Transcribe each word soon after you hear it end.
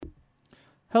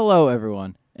Hello,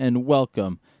 everyone, and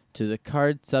welcome to the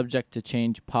Card Subject to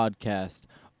Change podcast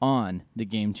on the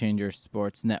Game Changer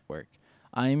Sports Network.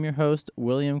 I am your host,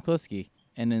 William Kliski,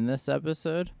 and in this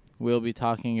episode, we'll be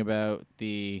talking about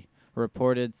the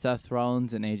reported Seth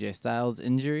Rollins and AJ Styles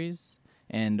injuries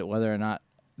and whether or not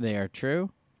they are true.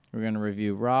 We're going to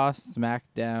review Raw,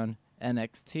 SmackDown,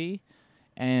 NXT,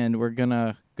 and we're going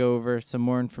to go over some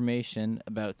more information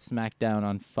about SmackDown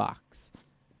on Fox.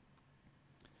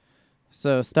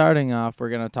 So starting off, we're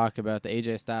going to talk about the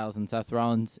AJ Styles and Seth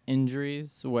Rollins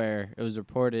injuries, where it was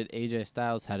reported AJ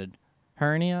Styles had a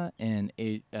hernia and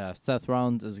Seth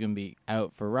Rollins is going to be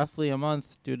out for roughly a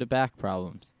month due to back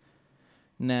problems.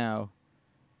 Now,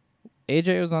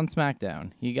 AJ was on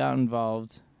SmackDown. He got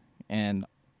involved and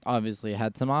obviously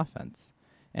had some offense.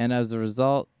 And as a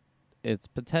result, it's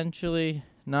potentially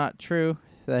not true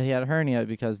that he had a hernia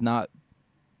because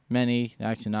nobody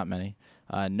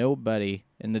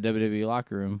in the WWE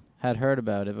locker room had heard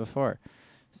about it before.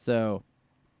 So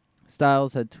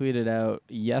Styles had tweeted out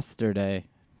yesterday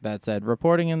that said,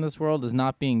 "Reporting in this world is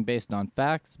not being based on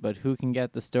facts, but who can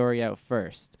get the story out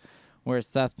first?" Where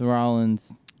Seth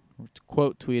Rollins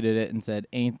quote tweeted it and said,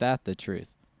 "Ain't that the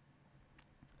truth?"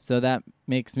 So that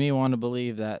makes me want to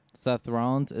believe that Seth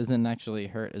Rollins isn't actually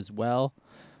hurt as well,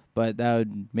 but that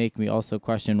would make me also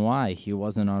question why he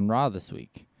wasn't on Raw this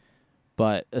week.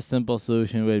 But a simple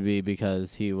solution would be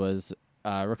because he was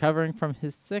recovering from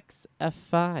his 6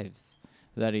 F5s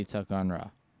that he took on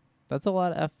Raw. That's a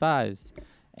lot of F5s,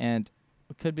 and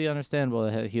it could be understandable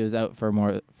that he was out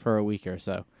for a week or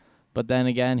so. But then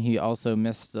again, he also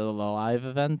missed the live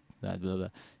event.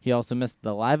 He also missed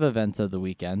the live events of the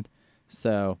weekend.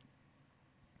 So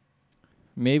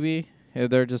maybe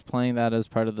they're just playing that as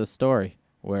part of the story,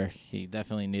 where he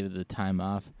definitely needed the time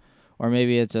off. Or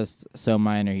maybe it's just so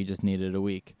minor he just needed a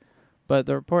week. But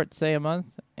the reports say a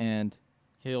month, and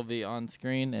he'll be on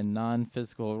screen in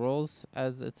non-physical roles,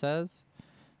 as it says.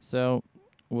 So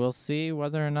we'll see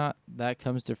whether or not that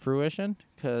comes to fruition,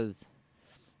 because,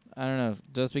 I don't know,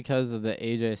 just because of the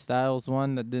AJ Styles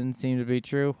one that didn't seem to be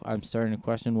true, I'm starting to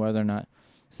question whether or not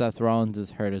Seth Rollins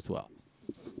is hurt as well.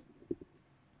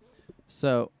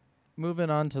 So, moving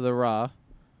on to the Raw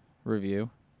review.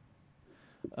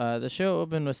 The show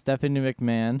opened with Stephanie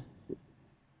McMahon,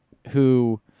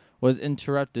 who was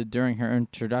interrupted during her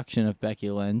introduction of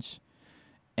Becky Lynch.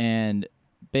 And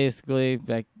basically,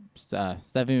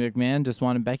 Stephanie McMahon just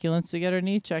wanted Becky Lynch to get her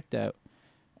knee checked out.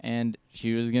 And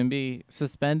she was going to be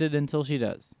suspended until she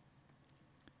does.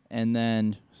 And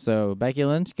then, so Becky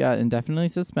Lynch got indefinitely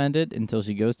suspended until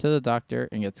she goes to the doctor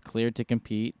and gets cleared to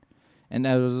compete. And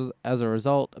as a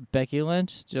result, Becky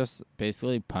Lynch just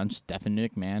basically punched Stephanie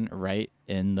McMahon right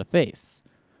in the face,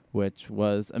 which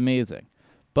was amazing.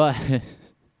 But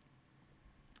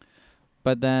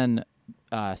then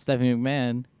Stephanie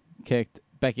McMahon kicked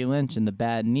Becky Lynch in the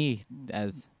bad knee,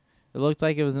 as it looked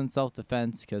like it was in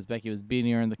self-defense because Becky was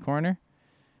beating her in the corner.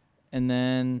 And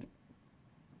then,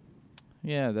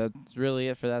 yeah, that's really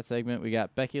it for that segment. We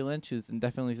got Becky Lynch, who's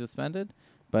indefinitely suspended,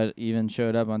 but even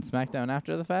showed up on SmackDown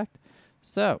after the fact.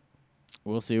 So,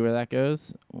 we'll see where that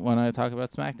goes when I talk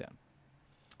about SmackDown.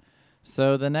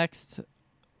 So, the next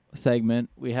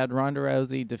segment, we had Ronda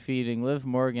Rousey defeating Liv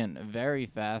Morgan very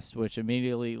fast, which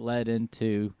immediately led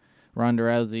into Ronda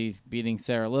Rousey beating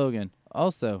Sarah Logan,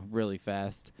 also really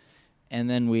fast. And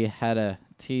then we had a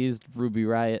teased Ruby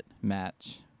Riott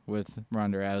match with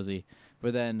Ronda Rousey,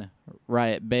 but then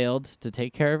Riott bailed to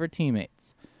take care of her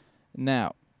teammates.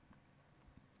 Now,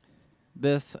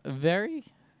 this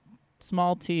very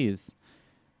small tease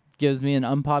gives me an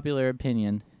unpopular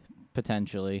opinion,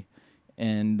 potentially,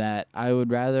 in that I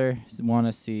would rather want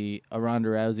to see a Ronda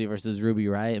Rousey versus Ruby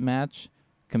Riott match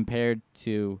compared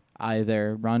to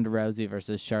either Ronda Rousey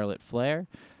versus Charlotte Flair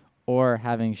or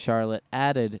having Charlotte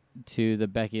added to the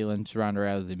Becky Lynch-Ronda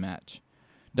Rousey match.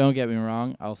 Don't get me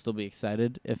wrong, I'll still be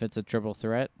excited if it's a triple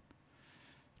threat,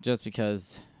 just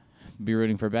because I'll be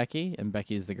rooting for Becky, and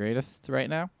Becky's the greatest right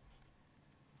now.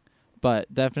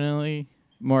 But definitely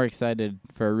more excited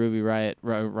for a Ruby Riott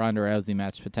Ronda Rousey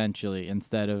match potentially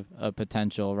instead of a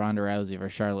potential Ronda Rousey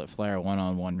versus Charlotte Flair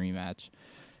one-on-one rematch.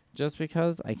 Just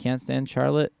because I can't stand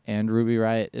Charlotte, and Ruby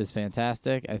Riott is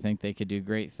fantastic. I think they could do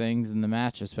great things in the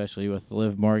match, especially with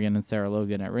Liv Morgan and Sarah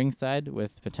Logan at ringside,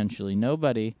 with potentially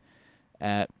nobody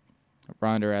at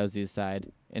Ronda Rousey's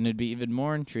side. And it'd be even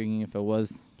more intriguing if it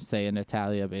was, say, a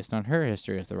Natalya based on her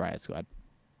history with the Riott Squad.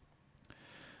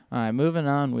 All right, moving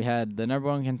on, we had the number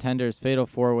one contenders fatal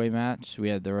four-way match. We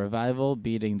had the Revival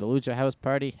beating the Lucha House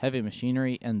Party, Heavy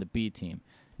Machinery, and the B-Team.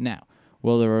 Now,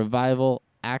 will the Revival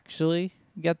actually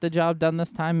get the job done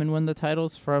this time and win the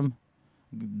titles from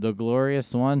the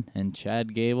glorious one, and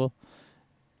Chad Gable?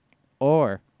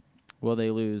 Or will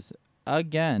they lose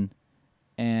again?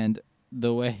 And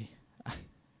the way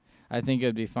I think it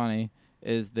would be funny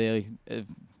is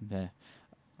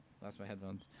lost my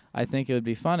headphones. I think it would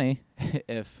be funny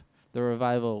if the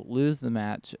Revival lose the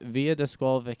match via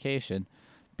disqualification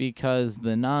because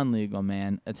the non-legal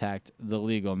man attacked the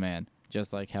legal man,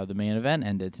 just like how the main event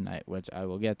ended tonight, which I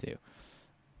will get to.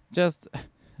 Just,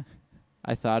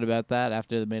 I thought about that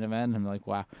after the main event, and I'm like,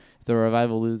 wow, if the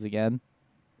Revival lose again,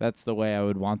 that's the way I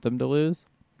would want them to lose.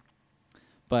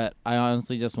 But I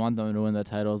honestly just want them to win the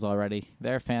titles already.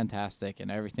 They're fantastic in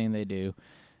everything they do.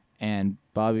 And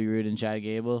Bobby Roode and Chad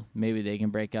Gable, maybe they can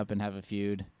break up and have a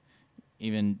feud,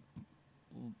 even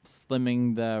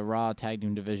slimming the Raw Tag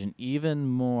Team division even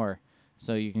more,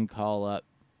 so you can call up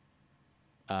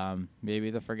maybe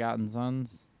the Forgotten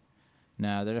Sons.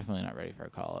 No, they're definitely not ready for a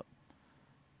call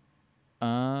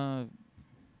up.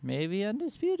 Maybe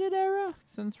Undisputed Era,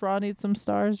 since Raw needs some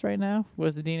stars right now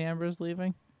with Dean Ambrose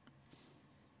leaving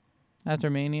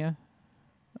after Mania.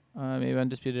 Maybe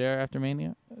Undisputed Era after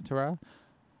Mania to Raw.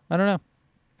 I don't know.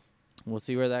 We'll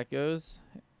see where that goes,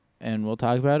 and we'll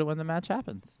talk about it when the match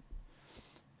happens.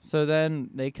 So then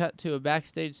they cut to a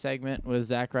backstage segment with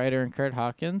Zack Ryder and Kurt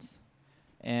Hawkins,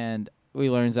 and we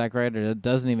learned Zack Ryder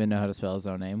doesn't even know how to spell his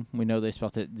own name. We know they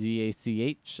spelled it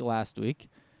Z-A-C-H last week.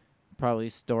 Probably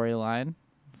storyline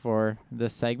for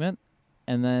this segment.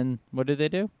 And then what do they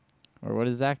do? Or what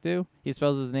does Zack do? He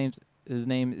spells his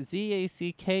name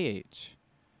Z-A-C-K-H,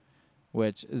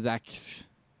 which Zack...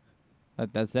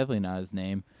 That's definitely not his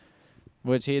name,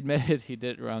 which he admitted he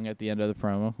did it wrong at the end of the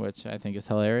promo, which I think is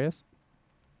hilarious.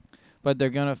 But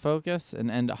they're going to focus and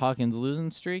end Hawkins'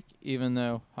 losing streak, even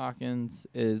though Hawkins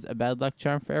is a bad luck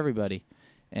charm for everybody.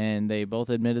 And they both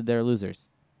admitted they're losers.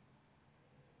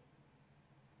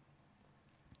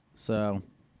 So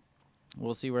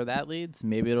we'll see where that leads.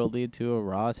 Maybe it'll lead to a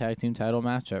Raw Tag Team title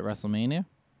match at WrestleMania,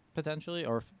 potentially.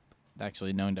 Or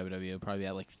actually, knowing WWE, it'll probably be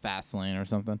at like Fastlane or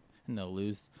something, and they'll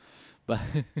lose.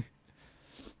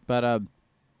 But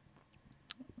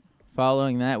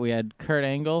following that, we had Kurt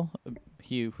Angle,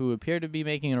 who appeared to be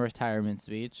making a retirement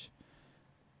speech,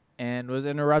 and was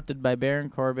interrupted by Baron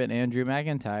Corbin and Drew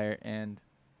McIntyre, and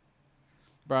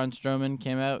Braun Strowman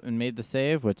came out and made the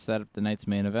save, which set up the night's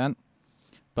main event.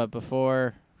 But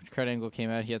before Kurt Angle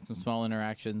came out, he had some small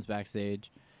interactions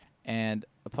backstage, and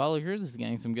Apollo Crews is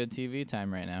getting some good TV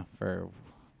time right now for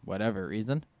whatever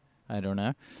reason. I don't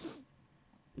know.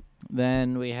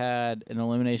 Then we had an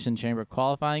Elimination Chamber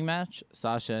qualifying match,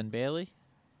 Sasha and Bayley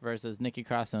versus Nikki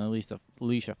Cross and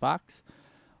Alicia Fox,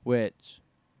 which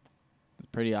is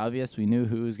pretty obvious. We knew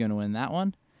who was going to win that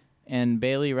one. And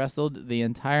Bayley wrestled the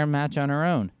entire match on her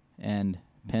own and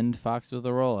pinned Fox with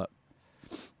a roll-up.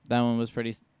 That one was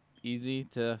pretty easy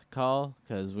to call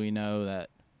because we know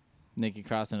that Nikki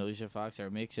Cross and Alicia Fox are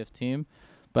a makeshift team.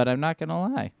 But I'm not going to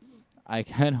lie. I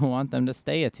kind of want them to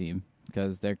stay a team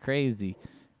because they're crazy.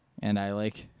 And I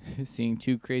like seeing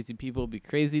two crazy people be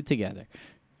crazy together.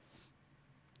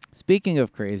 Speaking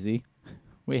of crazy,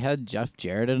 we had Jeff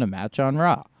Jarrett in a match on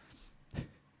Raw.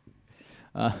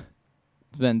 It's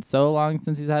been so long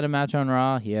since he's had a match on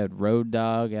Raw. He had Road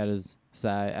Dogg at his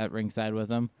side, at ringside with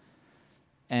him.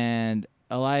 And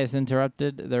Elias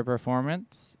interrupted their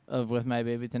performance of With My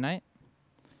Baby Tonight.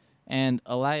 And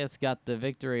Elias got the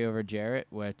victory over Jarrett,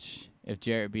 which... if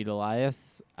Jarrett beat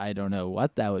Elias, I don't know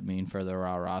what that would mean for the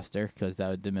Raw roster because that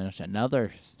would diminish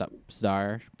another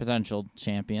star, potential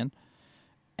champion.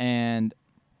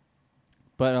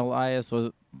 But Elias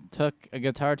took a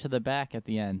guitar to the back at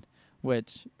the end,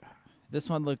 which this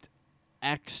one looked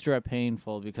extra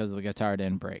painful because the guitar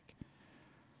didn't break.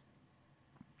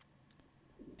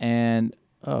 And,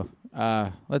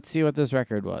 let's see what this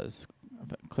record was.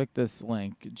 Click this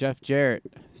link. Jeff Jarrett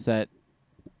set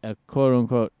a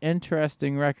quote-unquote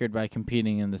interesting record by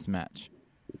competing in this match.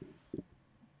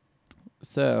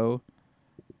 So,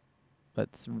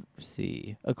 let's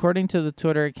see. According to the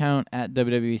Twitter account at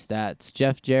WWE Stats,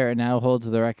 Jeff Jarrett now holds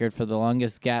the record for the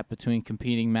longest gap between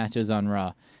competing matches on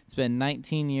Raw. It's been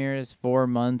 19 years, 4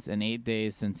 months, and 8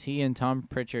 days since he and Tom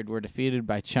Pritchard were defeated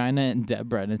by Chyna and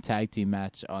Deborah in a tag team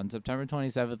match on September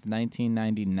 27th,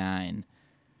 1999.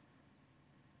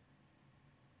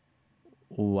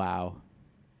 Wow.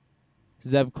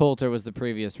 Zeb Coulter was the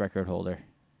previous record holder.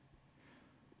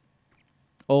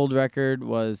 Old record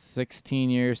was 16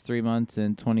 years, 3 months,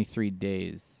 and 23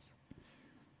 days.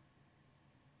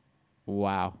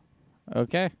 Wow.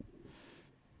 Okay.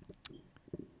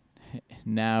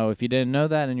 Now, if you didn't know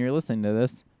that and you're listening to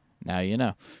this, now you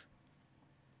know.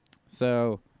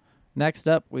 So, Next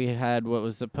up, we had what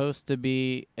was supposed to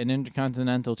be an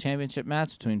Intercontinental Championship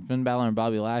match between Finn Balor and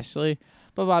Bobby Lashley,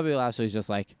 but Bobby Lashley's just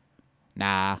like,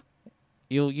 nah,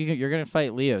 you're gonna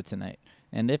fight Leo tonight,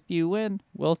 and if you win,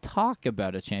 we'll talk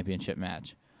about a championship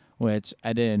match, which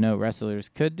I didn't know wrestlers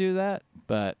could do that,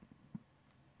 but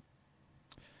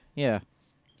yeah,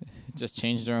 just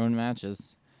change their own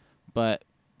matches. But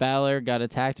Balor got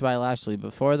attacked by Lashley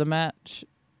before the match,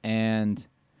 and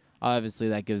obviously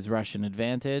that gives Rush an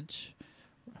advantage.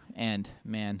 And,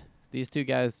 man, these two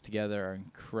guys together are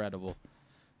incredible.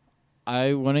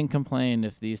 I wouldn't complain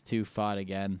if these two fought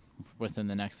again within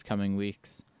the next coming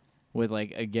weeks with,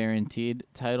 like, a guaranteed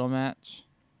title match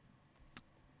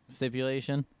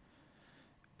stipulation.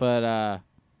 But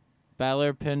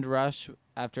Balor pinned Rush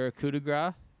after a coup de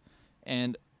grace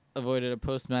and avoided a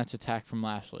post-match attack from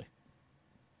Lashley.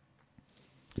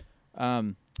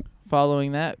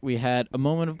 Following that, we had a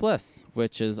Moment of Bliss,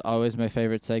 which is always my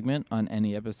favorite segment on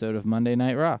any episode of Monday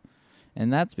Night Raw.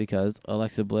 And that's because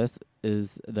Alexa Bliss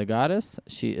is the goddess,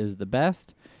 she is the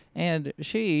best, and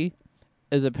she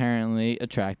is apparently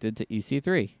attracted to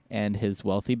EC3 and his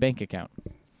wealthy bank account.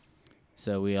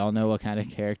 So we all know what kind of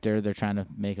character they're trying to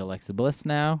make Alexa Bliss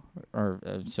now, or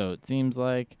so it seems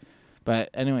like. But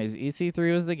anyways,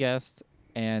 EC3 was the guest,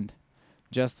 and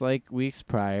just like weeks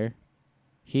prior,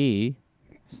 he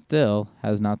still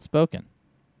has not spoken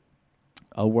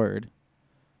a word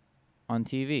on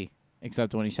TV,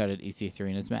 except when he shouted EC3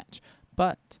 in his match.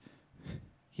 But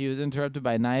he was interrupted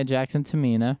by Nia Jax and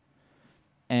Tamina,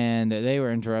 and they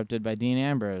were interrupted by Dean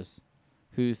Ambrose,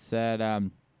 who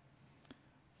said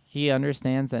he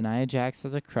understands that Nia Jax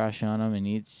has a crush on him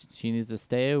and she needs to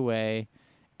stay away,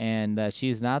 and that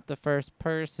she's not the first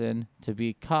person to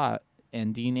be caught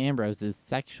in Dean Ambrose's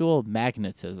sexual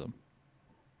magnetism.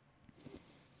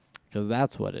 Because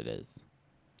that's what it is.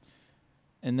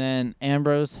 And then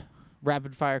Ambrose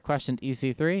rapid-fire questioned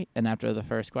EC3, and after the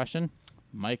first question,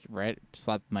 Mike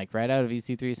slapped Mike right out of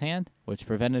EC3's hand, which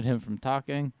prevented him from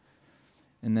talking.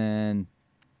 And then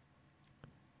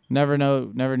never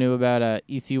knew about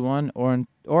EC1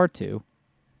 or 2,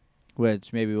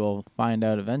 which maybe we'll find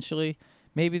out eventually.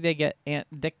 Maybe they get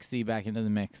Aunt Dixie back into the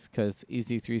mix, because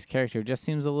EC3's character just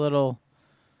seems a little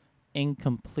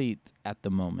incomplete at the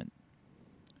moment.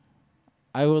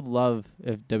 I would love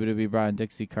if WWE brought in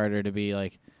Dixie Carter to be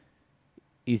like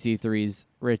EC3's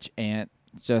rich aunt,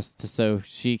 just so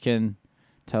she can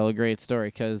tell a great story.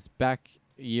 Because back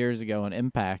years ago on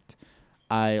Impact,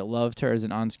 I loved her as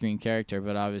an on-screen character,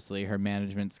 but obviously her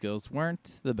management skills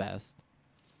weren't the best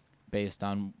based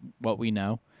on what we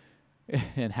know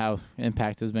and how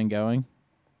Impact has been going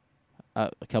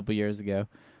a couple years ago.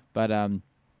 But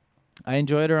I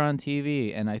enjoyed her on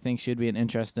TV, and I think she'd be an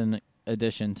interesting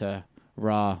addition to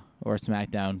Raw or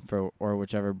SmackDown or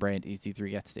whichever brand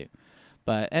EC3 gets to.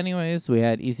 But anyways, we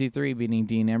had EC3 beating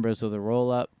Dean Ambrose with a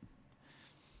roll-up.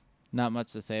 Not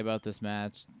much to say about this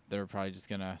match. They're probably just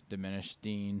going to diminish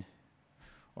Dean,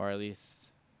 or at least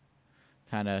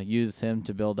kind of use him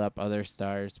to build up other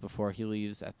stars before he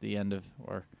leaves at the end of,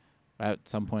 or at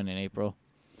some point in April.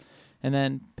 And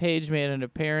then Paige made an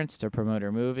appearance to promote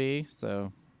her movie,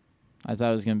 so I thought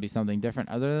it was going to be something different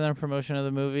other than a promotion of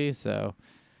the movie, so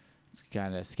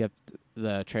kind of skipped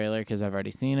the trailer because I've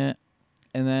already seen it.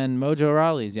 And then Mojo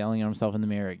Rawley's yelling at himself in the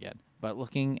mirror again, but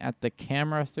looking at the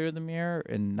camera through the mirror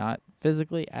and not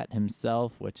physically at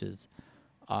himself, which is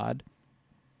odd,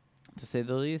 to say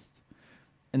the least.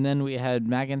 And then we had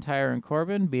McIntyre and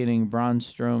Corbin beating Braun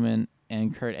Strowman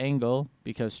and Kurt Angle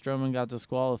because Strowman got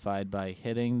disqualified by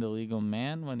hitting the legal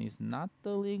man when he's not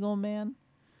the legal man.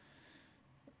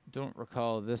 Don't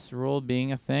recall this rule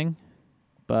being a thing,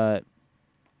 but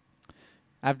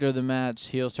after the match,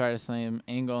 heels tried to slam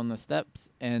Angle on the steps,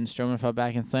 and Strowman fell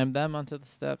back and slammed them onto the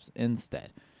steps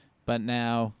instead. But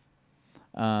now,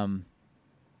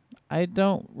 I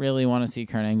don't really want to see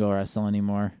Kurt Angle wrestle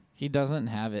anymore. He doesn't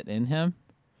have it in him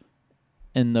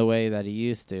in the way that he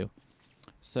used to.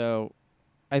 So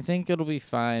I think it'll be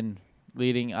fine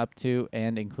leading up to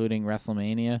and including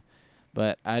WrestleMania,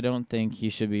 but I don't think he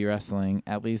should be wrestling,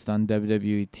 at least on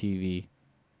WWE TV,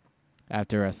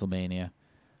 after WrestleMania.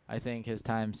 I think his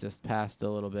time's just passed a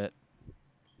little bit,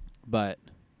 but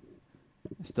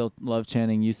I still love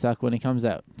chanting "You suck" when he comes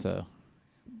out, so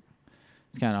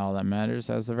it's kind of all that matters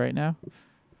as of right now.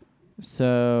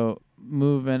 So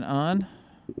moving on,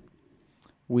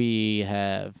 we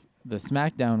have the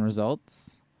SmackDown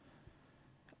results,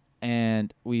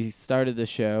 and we started the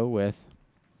show with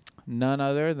none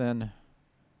other than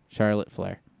Charlotte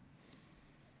Flair.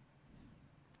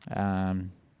 I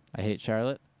hate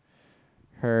Charlotte.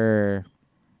 Her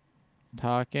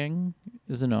talking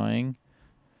is annoying.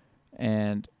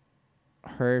 and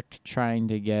her trying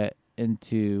to get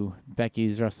into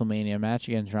Becky's WrestleMania match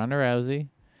against Ronda Rousey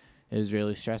is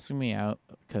really stressing me out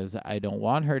because I don't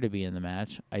want her to be in the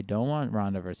match. I don't want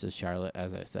Ronda versus Charlotte,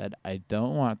 as I said. I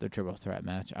don't want the triple threat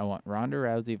match. I want Ronda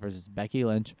Rousey versus Becky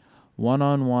Lynch,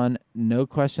 one-on-one, no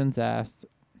questions asked.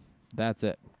 That's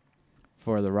it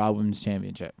for the Raw Women's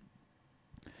Championship.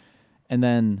 And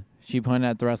then she pointed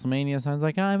at the WrestleMania signs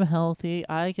like, I'm healthy.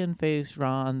 I can face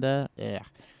Ronda. Yeah.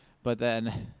 But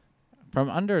then from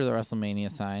under the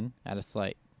WrestleMania sign at a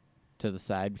slight to the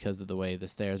side because of the way the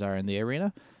stairs are in the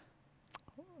arena,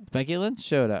 Becky Lynch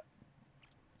showed up.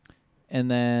 And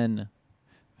then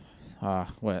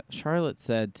what Charlotte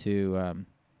said to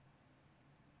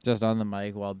just on the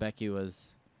mic while Becky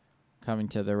was coming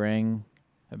to the ring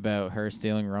about her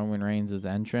stealing Roman Reigns'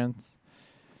 entrance,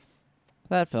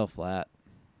 that fell flat.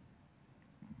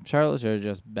 Charlotte should have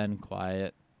just been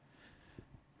quiet.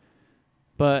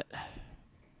 But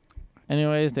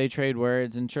anyways, they trade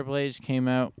words, and Triple H came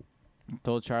out,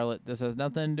 told Charlotte, this has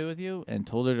nothing to do with you, and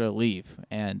told her to leave.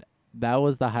 And that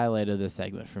was the highlight of this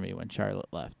segment for me when Charlotte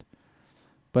left.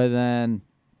 But then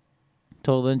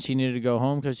told Lynch she needed to go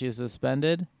home because she was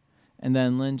suspended. And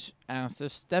then Lynch asked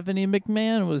if Stephanie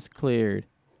McMahon was cleared,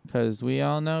 because we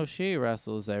all know she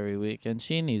wrestles every week and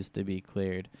she needs to be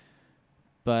cleared.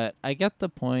 But I get the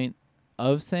point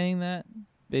of saying that,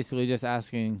 basically just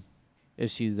asking if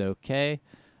she's okay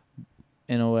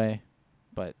in a way,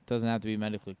 but doesn't have to be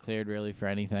medically cleared really for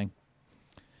anything.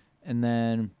 And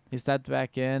then he stepped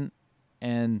back in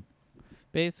and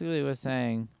basically was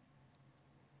saying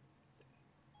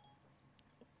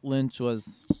Lynch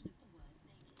was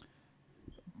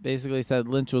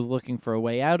looking for a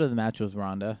way out of the match with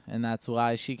Ronda, and that's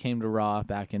why she came to Raw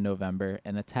back in November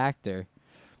and attacked her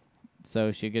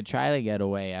so she could try to get a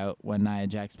way out. When Nia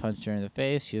Jax punched her in the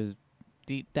face, she was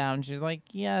deep down, she's like,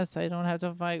 yes, I don't have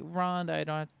to fight Ronda. I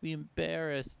don't have to be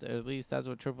embarrassed. Or at least that's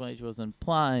what Triple H was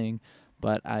implying,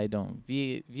 but I don't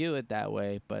view it that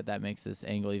way. But that makes this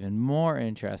angle even more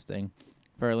interesting.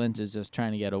 For Lynch is just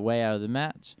trying to get a way out of the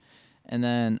match. And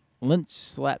then Lynch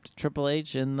slapped Triple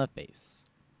H in the face.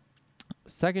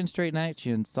 Second straight night,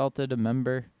 she assaulted a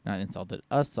member of the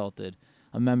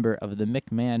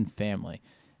McMahon family.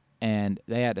 And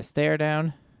they had to stare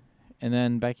down. And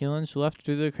then Becky Lynch left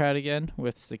through the crowd again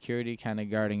with security kind of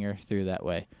guarding her through that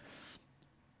way.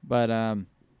 But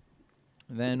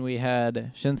then we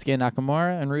had Shinsuke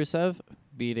Nakamura and Rusev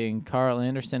beating Carl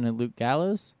Anderson and Luke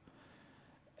Gallows.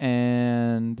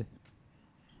 And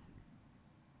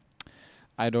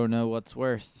I don't know what's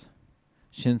worse,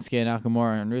 Shinsuke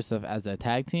Nakamura and Rusev as a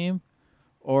tag team,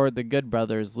 or the Good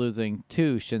Brothers losing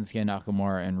to Shinsuke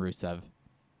Nakamura and Rusev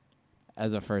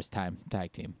as a first-time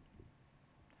tag team.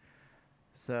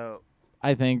 So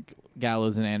I think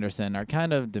Gallows and Anderson are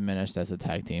kind of diminished as a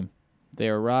tag team. They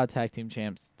were Raw Tag Team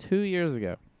Champs 2 years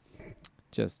ago.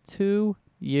 Just 2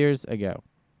 years ago.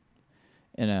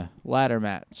 In a ladder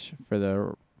match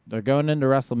they're going into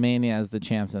WrestleMania as the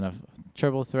champs in a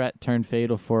triple threat turned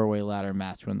fatal 4-way ladder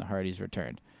match when the Hardys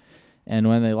returned. And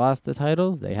when they lost the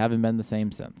titles, they haven't been the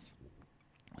same since.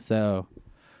 So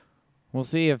we'll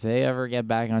see if they ever get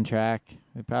back on track.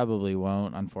 They probably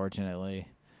won't, unfortunately.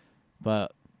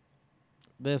 But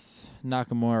this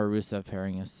Nakamura-Rusev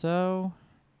pairing is so...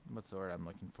 what's the word I'm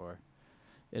looking for?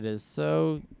 It is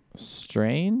so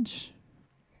strange.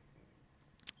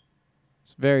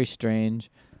 It's very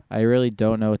strange. I really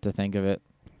don't know what to think of it.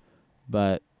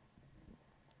 But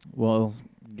we'll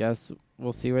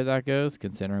see where that goes,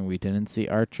 considering we didn't see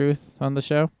R-Truth on the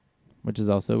show, which is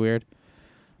also weird.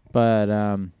 But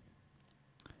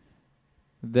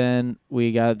then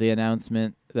we got the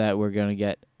announcement that we're going to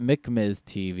get McMiz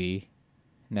TV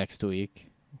next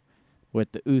week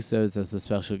with the Usos as the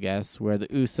special guest, where the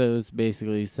Usos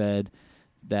basically said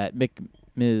that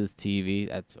McMiz TV,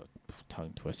 that's a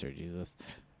tongue twister, Jesus,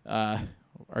 are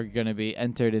going to be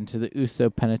entered into the Uso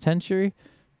Penitentiary,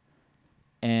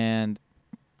 and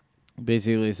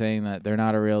basically saying that they're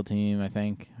not a real team, I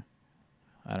think.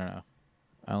 I don't know.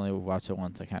 I only watched it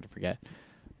once. I kind of forget.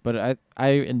 But I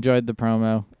enjoyed the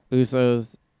promo.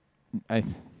 Usos,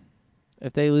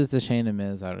 if they lose to Shane and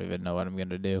Miz, I don't even know what I'm going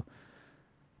to do.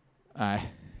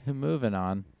 Moving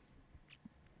on.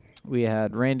 We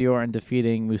had Randy Orton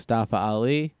defeating Mustafa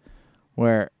Ali,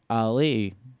 where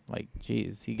Ali,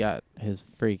 he got his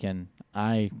freaking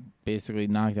eye basically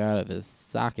knocked out of his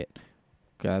socket.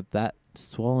 Got that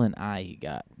swollen eye he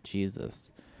got.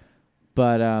 Jesus.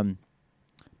 But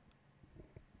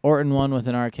Orton won with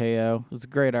an RKO. It was a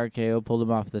great RKO. Pulled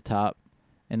him off the top.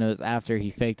 And it was after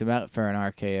he faked him out for an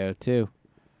RKO, too.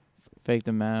 Faked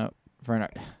him out for an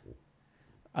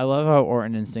I love how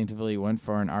Orton instinctively went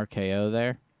for an RKO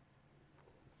there.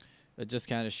 It just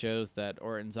kind of shows that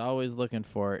Orton's always looking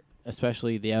for it,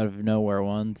 especially the out-of-nowhere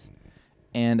ones.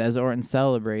 And as Orton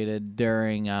celebrated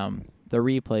during the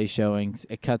replay showings,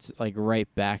 it cuts like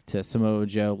right back to Samoa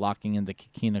Joe locking in the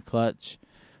Kikina clutch,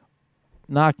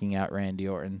 knocking out Randy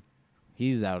Orton.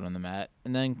 He's out on the mat,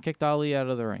 and then kicked Ali out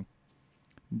of the ring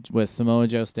with Samoa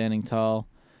Joe standing tall.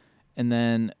 And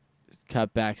then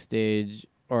cut backstage,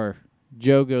 or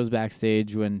Joe goes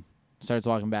backstage when starts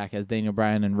walking back as Daniel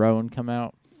Bryan and Rowan come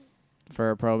out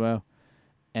for a promo.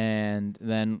 And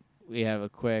then we have a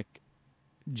quick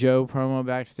Joe promo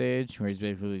backstage where he's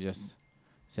basically just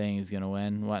saying he's going to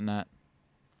win and whatnot.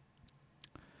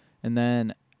 And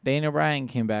then Daniel Bryan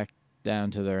came back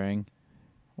down to the ring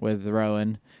with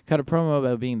Rowan, cut a promo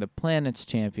about being the planet's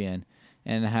champion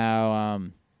and how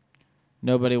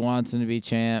nobody wants him to be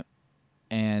champ,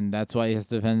 and that's why he has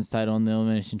to defend his title in the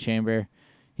Elimination Chamber.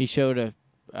 He showed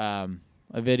a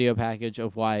video package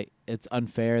of why it's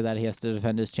unfair that he has to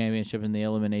defend his championship in the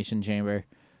Elimination Chamber.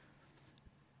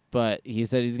 But he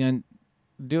said he's going to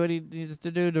do what he needs to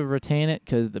do to retain it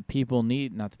because the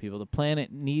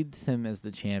planet needs him as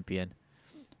the champion.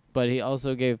 But he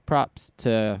also gave props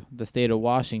to the state of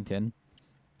Washington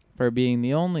for being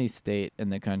the only state in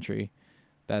the country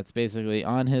that's basically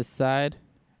on his side,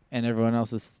 and everyone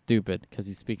else is stupid because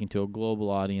he's speaking to a global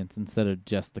audience instead of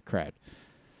just the crowd.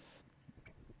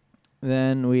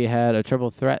 Then we had a triple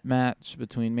threat match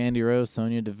between Mandy Rose,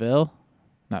 Sonya Deville.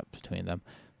 Not between them.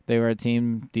 They were a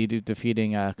team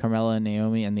defeating Carmella and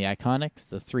Naomi and the Iconics,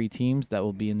 the three teams that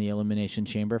will be in the Elimination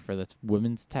Chamber for the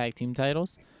women's tag team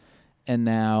titles. And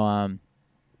now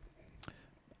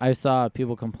I saw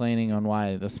people complaining on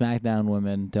why the SmackDown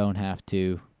women don't have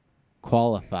to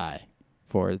qualify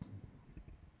for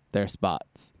their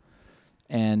spots.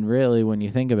 And really, when you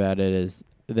think about it,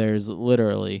 there's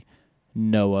literally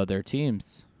no other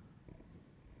teams.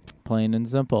 Plain and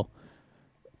simple.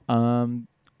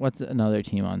 What's another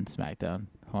team on SmackDown?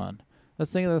 Hold on.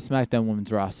 Let's think of the SmackDown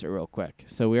women's roster real quick.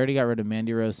 So we already got rid of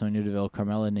Mandy Rose, Sonya Deville,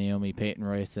 Carmella, Naomi, Peyton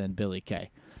Royce, and Billie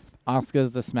Kay.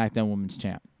 Asuka's the SmackDown women's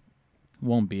champ.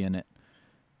 Won't be in it.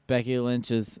 Becky Lynch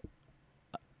is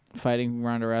fighting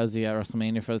Ronda Rousey at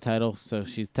WrestleMania for the title, so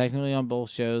she's technically on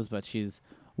both shows, but she's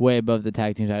way above the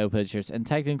tag team title pictures and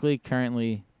technically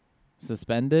currently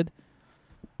suspended.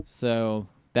 So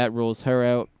that rules her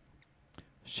out.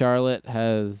 Charlotte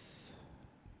is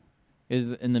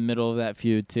in the middle of that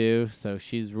feud too, so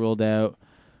she's ruled out.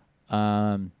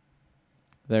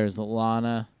 There's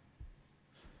Lana,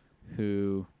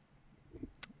 who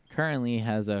currently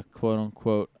has a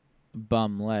quote-unquote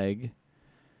bum leg.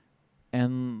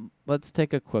 And let's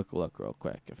take a quick look real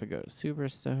quick. If I go to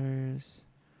Superstars,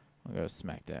 I'll go to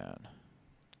SmackDown.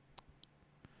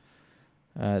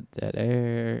 Dead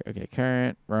air. Okay,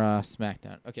 current, Raw,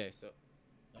 SmackDown. Okay, so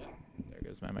there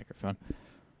goes my microphone.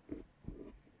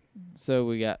 So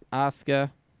we got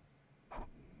Asuka.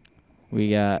 We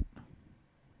got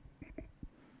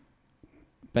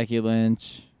Becky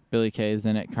Lynch. Billie Kay is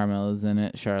in it. Carmella's in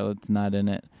it. Charlotte's not in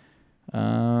it.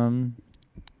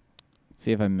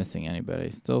 See if I'm missing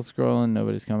anybody. Still scrolling.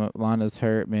 Nobody's come up. Lana's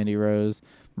hurt. Mandy Rose.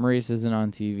 Maurice isn't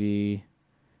on TV.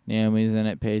 Naomi's in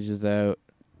it. Paige is out.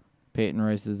 Peyton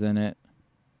Royce is in it.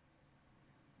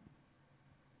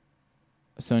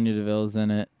 Sonya Deville's in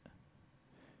it.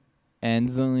 And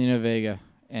Zelina Vega.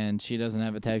 And she doesn't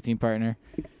have a tag team partner.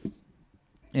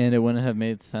 And it wouldn't have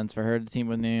made sense for her to team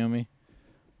with Naomi.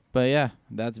 But yeah,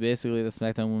 that's basically the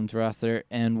SmackDown Women's roster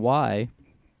and why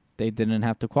they didn't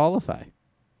have to qualify.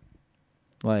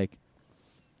 Like,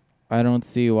 I don't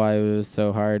see why it was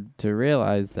so hard to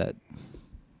realize that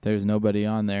there's nobody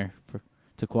on there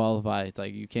to qualify. It's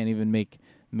like you can't even make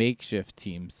makeshift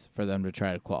teams for them to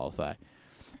try to qualify.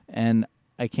 And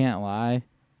I can't lie,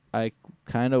 I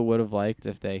kind of would have liked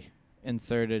if they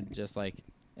inserted just like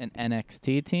an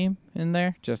NXT team in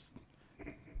there. Just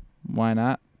why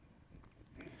not?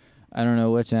 I don't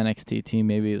know which NXT team,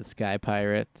 maybe the Sky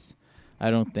Pirates. I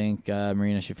don't think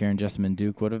Marina Shafir and Jessamine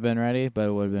Duke would have been ready, but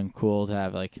it would have been cool to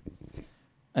have like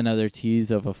another tease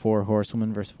of a 4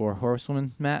 horsewoman versus 4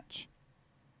 horsewoman match.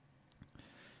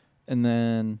 And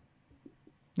then,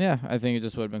 yeah, I think it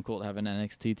just would have been cool to have an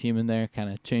NXT team in there,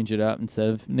 kind of change it up instead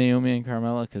of Naomi and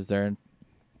Carmella, because they're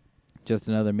just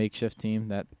another makeshift team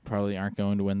that probably aren't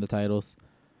going to win the titles.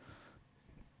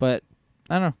 But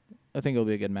I don't know. I think it'll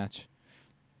be a good match.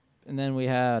 And then we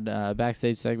had a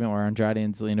backstage segment where Andrade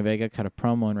and Zelina Vega cut a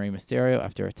promo on Rey Mysterio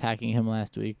after attacking him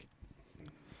last week.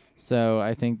 So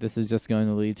I think this is just going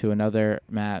to lead to another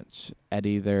match at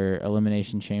either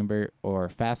Elimination Chamber or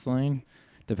Fastlane.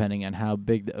 depending on how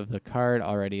big of the card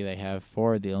already they have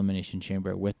for the Elimination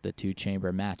Chamber with the 2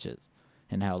 chamber matches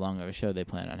and how long of a show they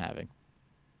plan on having.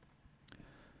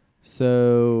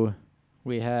 So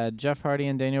we had Jeff Hardy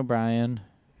and Daniel Bryan,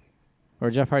 or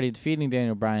Jeff Hardy defeating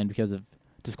Daniel Bryan because of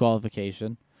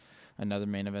disqualification, another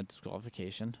main event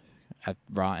disqualification at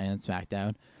Raw and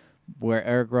SmackDown, where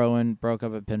Eric Rowan broke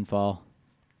up a pinfall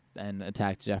and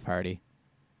attacked Jeff Hardy.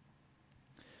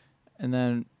 And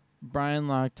then Bryan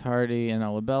locked Hardy in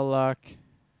a label lock.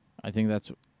 I think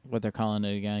that's what they're calling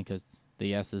it again because the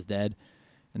yes is dead.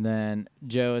 And then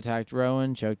Joe attacked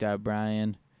Rowan, choked out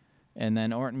Bryan. And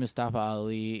then Orton, Mustafa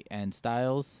Ali, and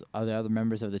Styles, all the other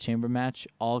members of the chamber match,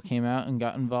 all came out and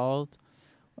got involved.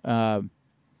 And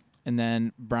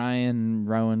then Bryan and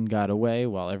Rowan got away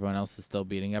while everyone else is still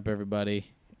beating up everybody.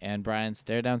 And Bryan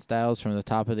stared down Styles from the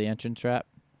top of the entrance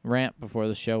ramp before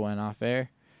the show went off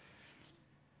air.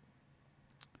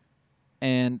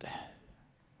 And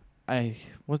I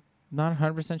was not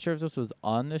 100% sure if this was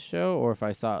on the show or if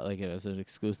I saw it like it was an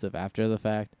exclusive after the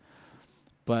fact.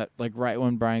 But like right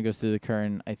when Bryan goes through the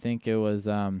curtain, I think it was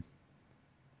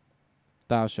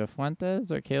Dasha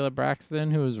Fuentes or Kayla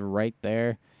Braxton who was right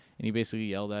there. And he basically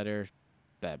yelled at her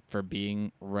that for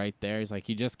being right there. He's like,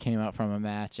 he just came out from a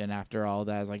match. And after all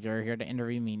that, he's like, you're here to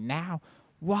interview me now?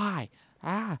 Why?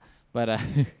 But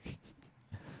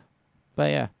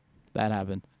yeah, that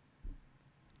happened.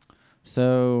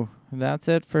 So that's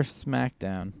it for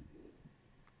SmackDown.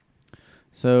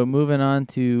 So moving on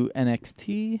to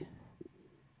NXT.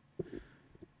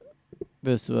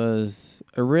 This was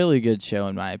a really good show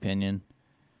in my opinion.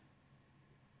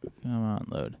 Come on,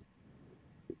 load.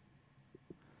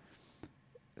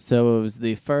 So it was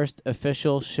the first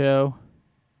official show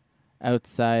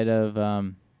outside of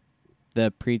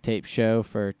the pre-tape show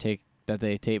that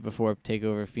they taped before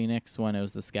TakeOver Phoenix when it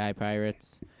was the Sky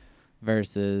Pirates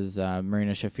versus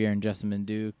Marina Shafir and Jessamine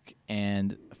Duke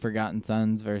and Forgotten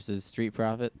Sons versus Street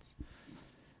Profits.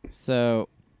 So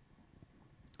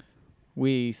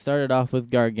we started off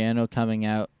with Gargano coming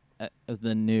out as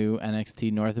the new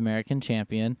NXT North American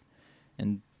champion,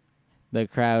 and the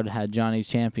crowd had Johnny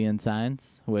Champion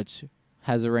signs, which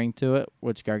has a ring to it,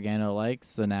 which Gargano likes.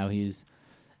 So now he's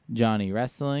Johnny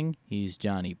Wrestling, he's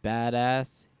Johnny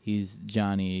Badass, he's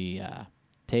Johnny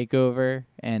Takeover,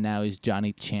 and now he's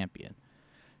Johnny Champion.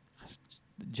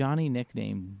 Johnny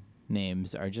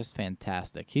names are just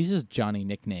fantastic. He's just Johnny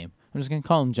Nickname. I'm just going to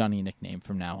call him Johnny Nickname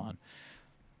from now on.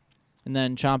 And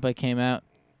then Ciampa came out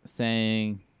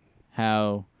saying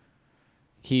how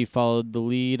he followed the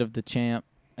lead of the champ,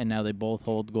 and now they both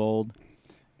hold gold.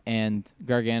 And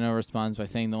Gargano responds by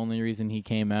saying the only reason he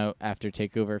came out after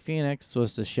TakeOver Phoenix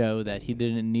was to show that he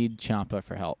didn't need Ciampa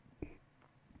for help,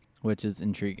 which is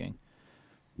intriguing.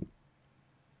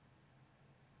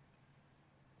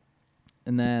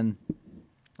 And then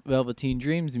Velveteen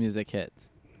Dream's music hits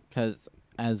because,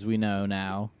 as we know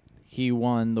now, he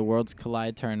won the Worlds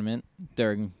Collide tournament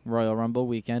during Royal Rumble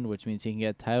weekend, which means he can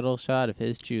get a title shot of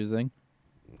his choosing.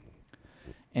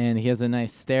 And he has a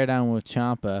nice stare down with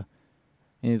Ciampa.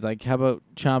 And he's like, how about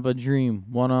Ciampa Dream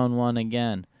one-on-one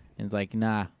again? And he's like,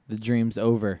 nah, the dream's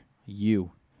over.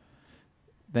 You.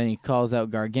 Then he calls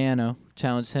out Gargano,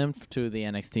 challenges him to the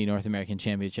NXT North American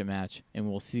Championship match, and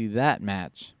we'll see that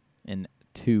match in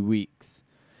 2 weeks.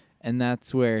 And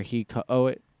that's where he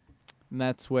called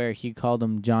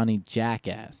him Johnny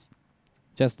Jackass.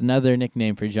 Just another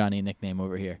nickname for Johnny Nickname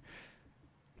over here.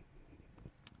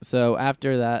 So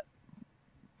after that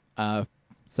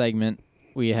segment,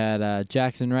 we had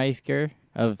Jackson Riker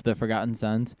of the Forgotten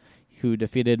Sons, who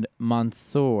defeated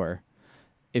Mansoor,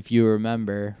 if you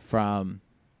remember, from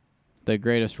the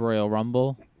Greatest Royal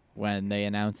Rumble when they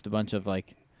announced a bunch of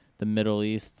like the Middle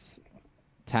East's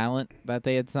talent that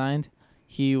they had signed.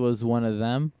 He was one of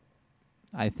them.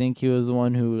 I think he was the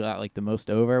one who got like the most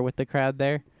over with the crowd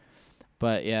there.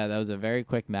 But yeah, that was a very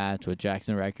quick match with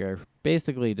Jackson Riker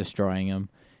basically destroying him,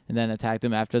 and then attacked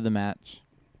him after the match.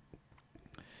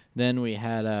 Then we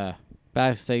had a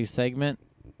backstage segment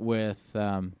with,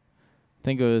 I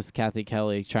think it was Kathy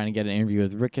Kelly trying to get an interview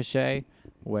with Ricochet,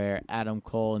 where Adam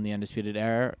Cole and the Undisputed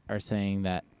Era are saying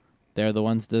that they're the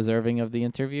ones deserving of the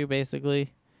interview,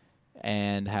 basically,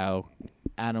 and how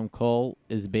Adam Cole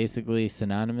is basically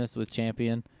synonymous with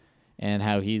champion, and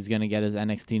how he's going to get his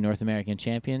NXT North American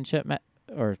championship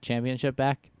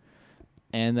back.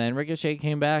 And then Ricochet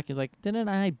came back. He's like, didn't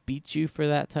I beat you for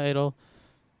that title?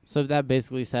 So that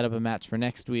basically set up a match for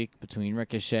next week between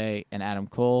Ricochet and Adam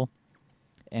Cole.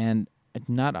 And I'm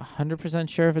not 100%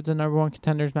 sure if it's a number one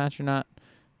contenders match or not.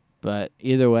 But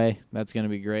either way, that's going to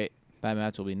be great. That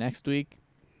match will be next week.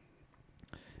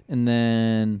 And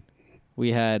then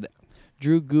we had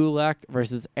Drew Gulak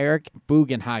versus Eric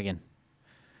Bugenhagen,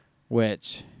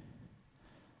 which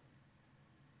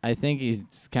I think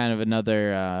he's kind of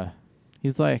another.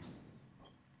 He's like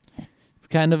it's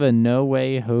kind of a No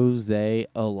Way Jose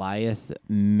Elias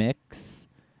mix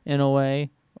in a way.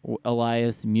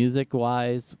 Elias music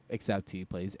wise, except he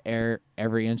plays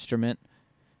every instrument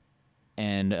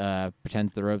and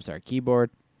pretends the ropes are a keyboard.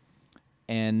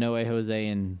 And No Way Jose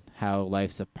and how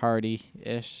life's a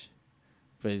party-ish.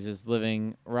 But he's just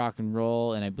living rock and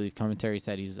roll. And I believe commentary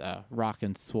said he's rock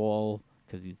and swole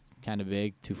because he's kind of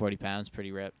big, 240 pounds,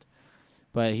 pretty ripped.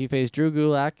 But he faced Drew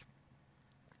Gulak,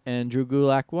 and Drew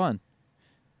Gulak won.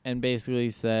 And basically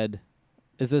said,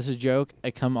 is this a joke?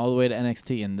 I come all the way to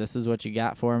NXT, and this is what you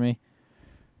got for me?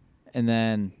 And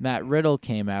then Matt Riddle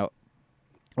came out.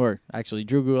 Or actually,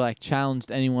 Drew Gulak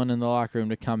challenged anyone in the locker room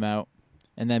to come out.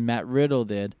 And then Matt Riddle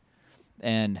did.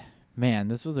 And, man,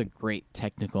 this was a great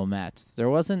technical match. There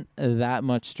wasn't that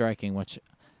much striking, which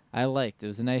I liked. It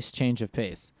was a nice change of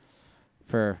pace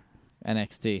for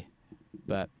NXT.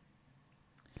 But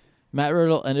Matt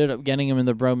Riddle ended up getting him in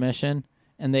the bro mission.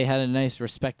 And they had a nice,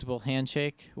 respectable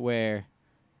handshake where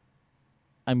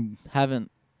I don't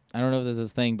know if this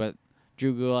is a thing, but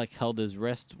Drew Gulak held his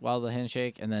wrist while the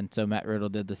handshake. And then so Matt Riddle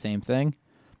did the same thing.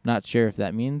 Not sure if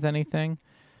that means anything.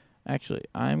 Actually,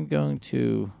 I'm going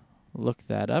to look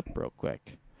that up real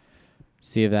quick.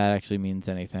 See if that actually means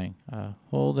anything.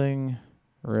 Holding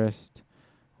wrist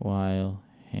while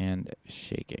hand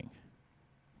shaking.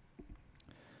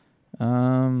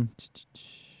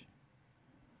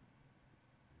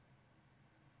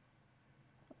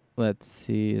 Let's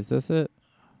see. Is this it?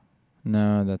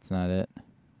 No, that's not it.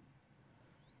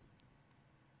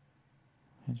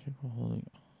 Handshake while holding.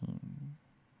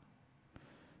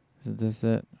 Is this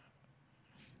it?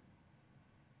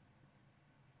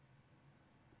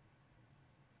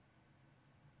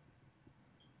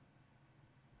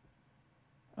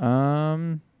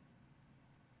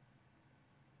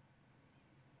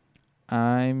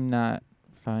 I'm not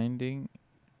finding.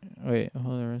 Wait,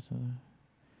 hold the rest of the.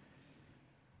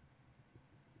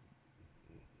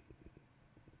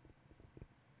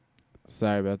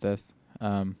 Sorry about this.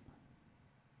 Form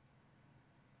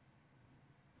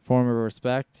of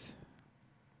respect.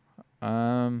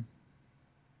 Yeah,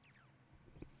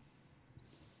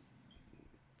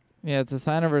 it's a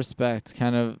sign of respect,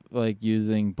 kind of like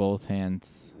using both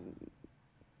hands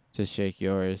to shake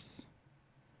yours.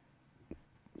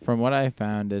 From what I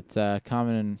found, it's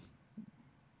common in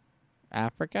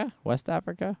Africa, West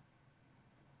Africa.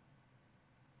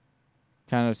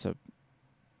 Kind of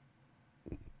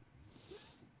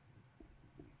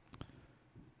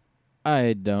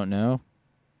I don't know.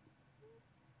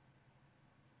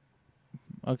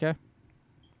 Okay.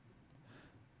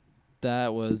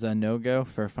 That was a no-go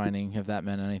for finding if that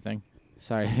meant anything.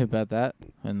 Sorry about that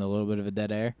and a little bit of a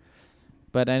dead air.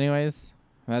 But anyways,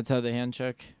 that's how the hand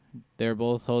shook. They were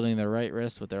both holding their right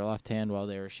wrist with their left hand while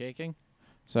they were shaking.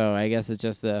 So I guess it's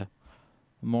just a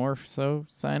more so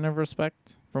sign of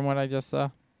respect from what I just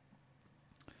saw.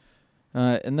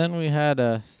 And then we had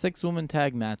a 6-woman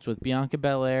tag match with Bianca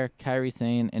Belair, Kairi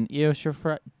Sane, and Io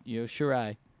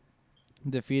Shirai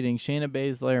defeating Shayna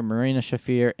Baszler, Marina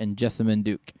Shafir, and Jessamine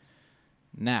Duke.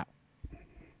 Now,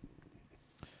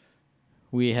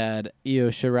 we had Io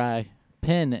Shirai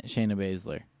pin Shayna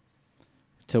Baszler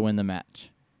to win the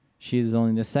match. She's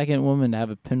only the second woman to have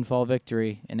a pinfall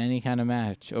victory in any kind of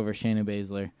match over Shayna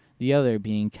Baszler, the other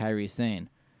being Kairi Sane.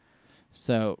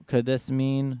 So, could this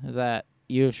mean that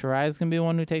Io Shirai is going to be the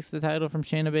one who takes the title from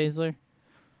Shayna Baszler?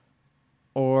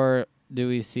 Or do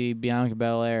we see Bianca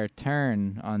Belair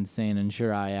turn on Sane and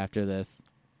Shirai after this?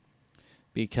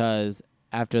 Because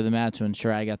after the match when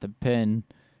Shirai got the pin,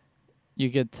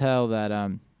 you could tell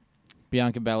that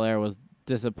Bianca Belair was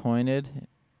disappointed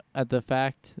at the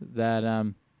fact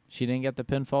that she didn't get the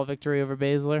pinfall victory over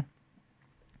Baszler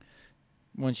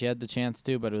when she had the chance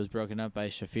to, but it was broken up by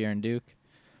Shafir and Duke.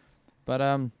 But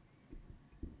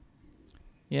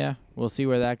yeah, we'll see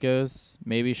where that goes.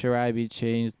 Maybe Shirai beats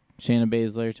Shayna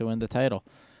Baszler to win the title,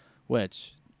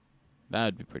 which that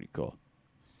would be pretty cool.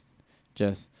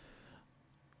 Just,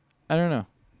 I don't know.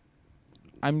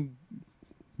 I'm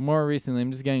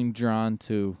just getting drawn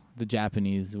to the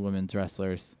Japanese women's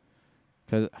wrestlers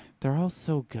because they're all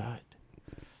so good.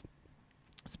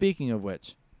 Speaking of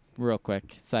which, real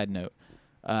quick, side note,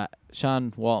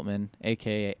 Sean Waltman,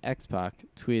 a.k.a. X-Pac,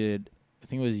 tweeted, I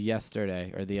think it was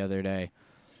yesterday or the other day,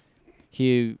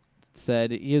 he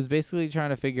said he was basically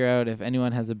trying to figure out if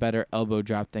anyone has a better elbow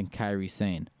drop than Kairi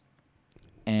Sane.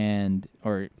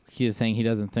 Or he was saying he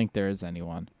doesn't think there is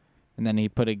anyone. And then he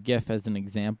put a GIF as an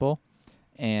example.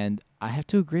 And I have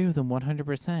to agree with him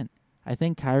 100%. I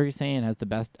think Kairi Sane has the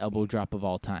best elbow drop of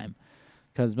all time,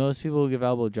 because most people who give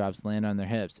elbow drops land on their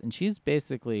hips, and she's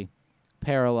basically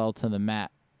parallel to the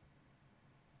mat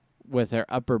with her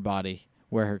upper body,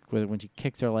 where when she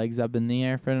kicks her legs up in the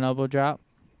air for an elbow drop,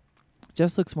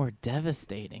 just looks more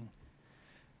devastating.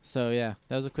 So yeah,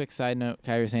 that was a quick side note.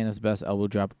 Kairi Sane has the best elbow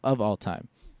drop of all time.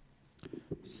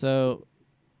 So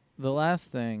the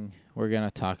last thing we're going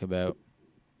to talk about,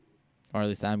 or at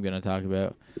least I'm going to talk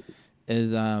about,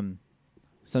 is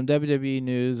some WWE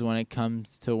news when it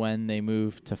comes to when they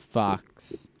move to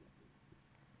Fox.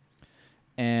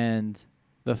 And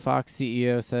the Fox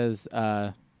CEO says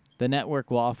the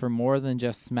network will offer more than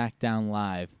just SmackDown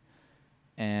Live.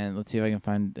 And let's see if I can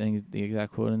find the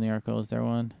exact quote in the article. Is there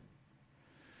one?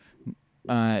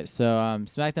 So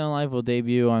SmackDown Live will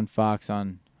debut on Fox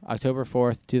on October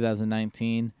 4th,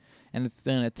 2019. And it's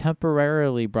going to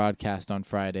temporarily broadcast on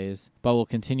Fridays, but will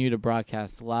continue to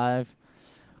broadcast live.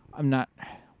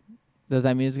 Does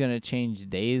that mean it's going to change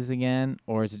days again,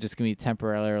 or is it just going to be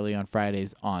temporarily on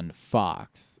Fridays on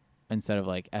Fox instead of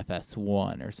like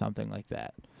FS1 or something like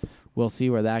that? We'll see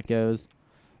where that goes.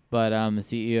 But the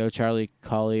CEO, Charlie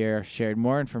Collier, shared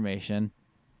more information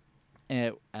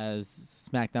as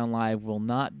SmackDown Live will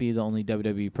not be the only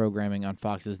WWE programming on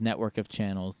Fox's network of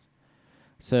channels.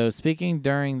 So speaking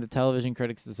during the Television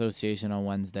Critics Association on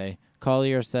Wednesday,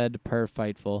 Collier said per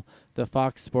Fightful, the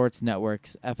Fox Sports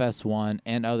Networks, FS1,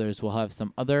 and others will have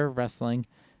some other wrestling,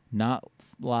 not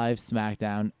live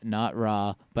SmackDown, not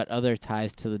Raw, but other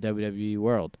ties to the WWE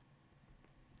world.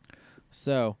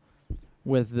 So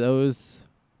with those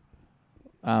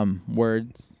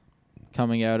words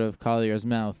coming out of Collier's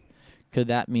mouth, could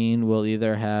that mean we'll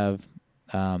either have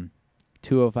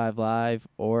 205 Live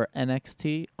or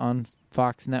NXT on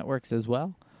Fox networks as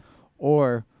well?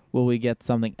 Or will we get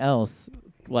something else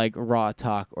like Raw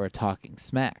Talk or Talking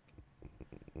Smack?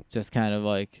 Just kind of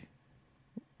like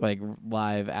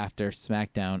live after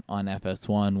SmackDown on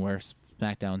FS1 where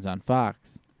SmackDown's on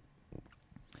Fox.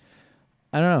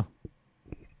 I don't know.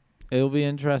 It'll be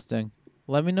interesting.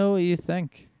 Let me know what you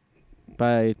think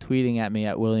by tweeting at me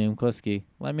at William Kliskey.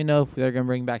 Let me know if they're going to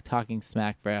bring back Talking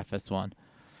Smack for FS1.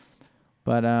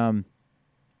 But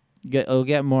it'll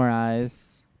get more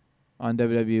eyes on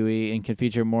WWE and could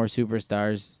feature more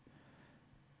superstars.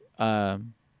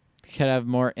 Could have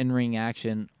more in-ring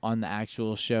action on the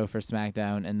actual show for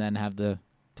SmackDown and then have the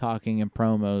talking and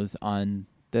promos on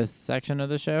this section of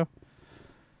the show.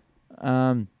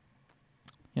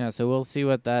 Yeah, so we'll see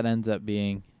what that ends up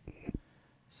being.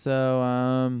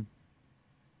 So,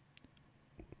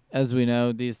 as we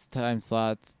know, these time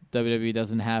slots WWE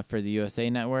doesn't have for the USA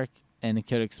Network, and it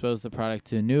could expose the product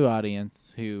to a new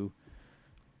audience who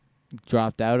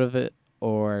dropped out of it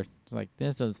or like,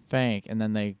 this is fake, and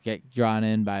then they get drawn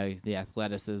in by the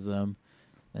athleticism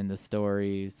and the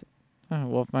stories.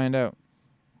 We'll find out.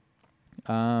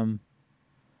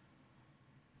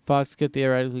 Fox could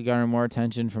theoretically garner more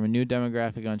attention from a new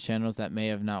demographic on channels that may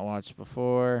have not watched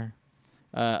before.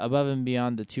 Above and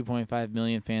beyond the 2.5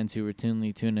 million fans who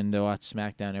routinely tune in to watch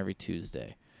SmackDown every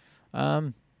Tuesday. Yeah,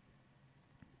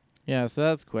 so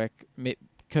that's quick.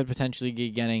 Could potentially be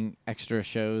getting extra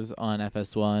shows on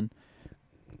FS1.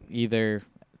 Either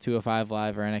 205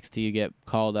 Live or NXT, you get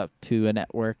called up to a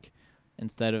network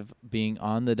instead of being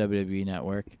on the WWE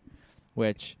network,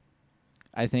 which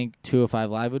I think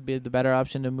 205 Live would be the better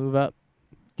option to move up,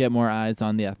 get more eyes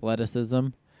on the athleticism,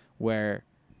 where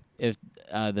if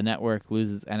the network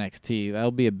loses NXT,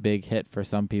 that'll be a big hit for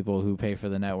some people who pay for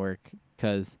the network,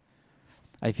 because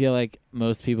I feel like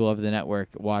most people of the network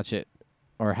watch it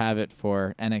or have it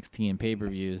for NXT and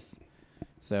pay-per-views.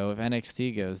 So if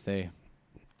NXT goes, I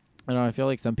feel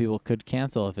like some people could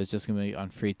cancel if it's just going to be on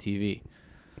free TV.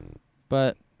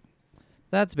 But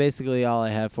that's basically all I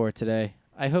have for today.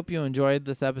 I hope you enjoyed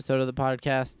this episode of the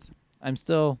podcast. I'm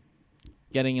still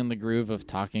getting in the groove of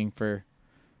talking for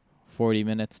 40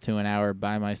 minutes to an hour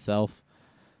by myself.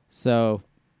 So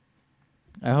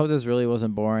I hope this really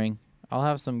wasn't boring. I'll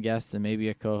have some guests and maybe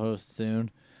a co-host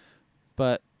soon.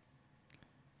 But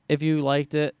if you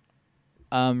liked it,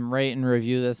 rate and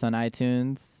review this on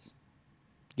iTunes.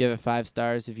 Give it 5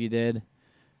 stars if you did.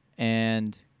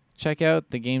 And check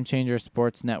out the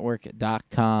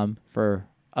GameChangerSportsNetwork.com for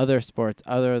other sports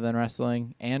other than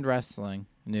wrestling and wrestling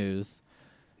news.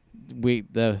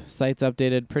 The site's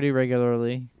updated pretty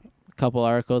regularly, a couple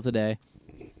articles a day.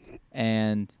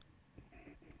 And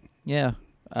yeah,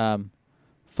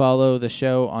 follow the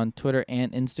show on Twitter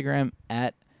and Instagram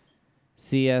at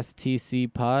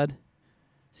CSTC Pod.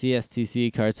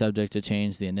 CSTC, card subject to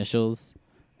change, the initials.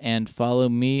 And follow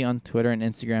me on Twitter and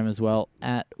Instagram as well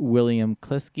at William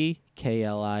Kliskey,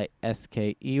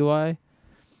 Kliskey.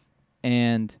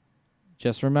 And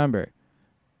just remember,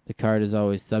 the card is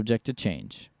always subject to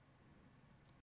change.